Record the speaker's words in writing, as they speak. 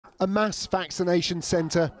A mass vaccination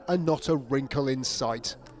centre and not a wrinkle in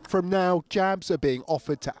sight. From now, jabs are being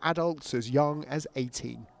offered to adults as young as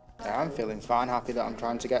 18. Yeah, I'm feeling fine, happy that I'm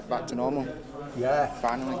trying to get back to normal. Yeah,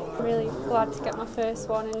 finally. I'm really glad to get my first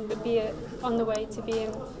one and be on the way to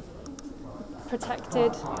being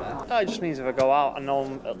protected. It just means if I go out, I know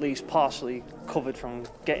I'm at least partially covered from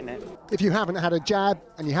getting it. If you haven't had a jab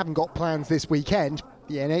and you haven't got plans this weekend,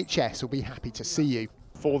 the NHS will be happy to see you.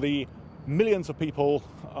 For the millions of people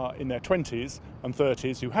in their 20s and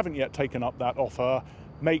 30s who haven't yet taken up that offer,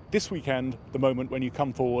 make this weekend the moment when you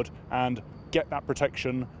come forward and get that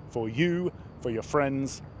protection for you, for your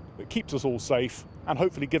friends, that keeps us all safe and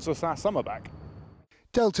hopefully gives us our summer back.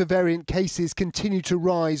 Delta variant cases continue to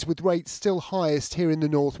rise, with rates still highest here in the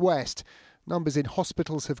northwest. Numbers in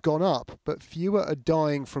hospitals have gone up, but fewer are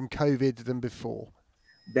dying from COVID than before.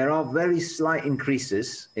 There are very slight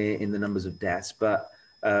increases in the numbers of deaths, but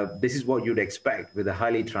this is what you'd expect with a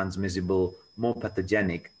highly transmissible, more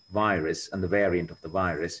pathogenic virus and the variant of the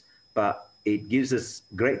virus. But it gives us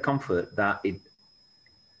great comfort that it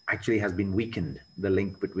actually has been weakened, the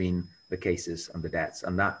link between the cases and the deaths.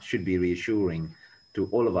 And that should be reassuring to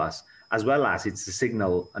all of us, as well as it's a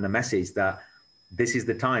signal and a message that this is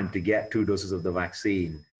the time to get 2 doses of the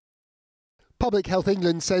vaccine. Public Health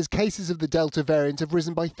England says cases of the Delta variant have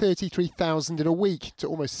risen by 33,000 in a week to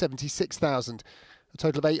almost 76,000. A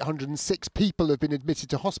total of 806 people have been admitted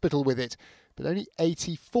to hospital with it, but only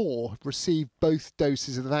 84 have received both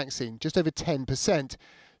doses of the vaccine, just over 10%,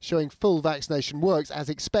 showing full vaccination works as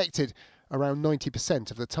expected, around 90%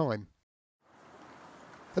 of the time.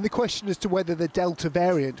 And the question as to whether the Delta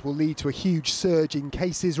variant will lead to a huge surge in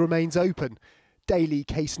cases remains open. Daily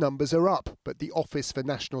case numbers are up, but the Office for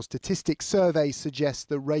National Statistics survey suggests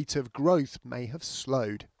the rate of growth may have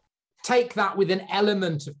slowed. Take that with an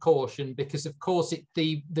element of caution, because of course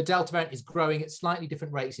the Delta variant is growing at slightly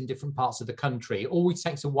different rates in different parts of the country. It always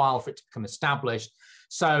takes a while for it to become established.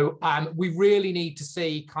 So we really need to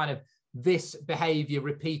see kind of this behaviour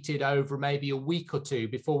repeated over maybe a week or two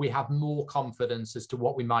before we have more confidence as to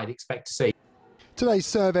what we might expect to see. Today's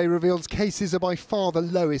survey reveals cases are by far the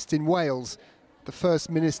lowest in Wales. The First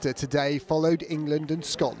Minister today followed England and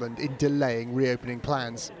Scotland in delaying reopening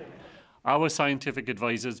plans. Our scientific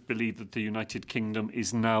advisors believe that the United Kingdom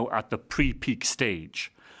is now at the pre-peak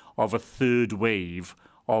stage of a third wave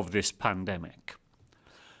of this pandemic.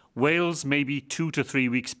 Wales may be 2 to 3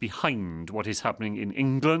 weeks behind what is happening in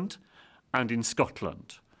England and in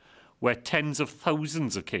Scotland, where tens of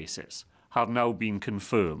thousands of cases have now been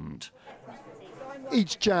confirmed.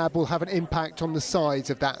 Each jab will have an impact on the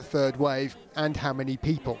size of that third wave and how many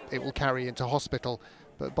people it will carry into hospital.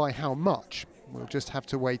 But by how much, we'll just have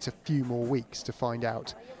to wait a few more weeks to find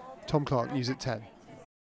out. Tom Clark, News at 10.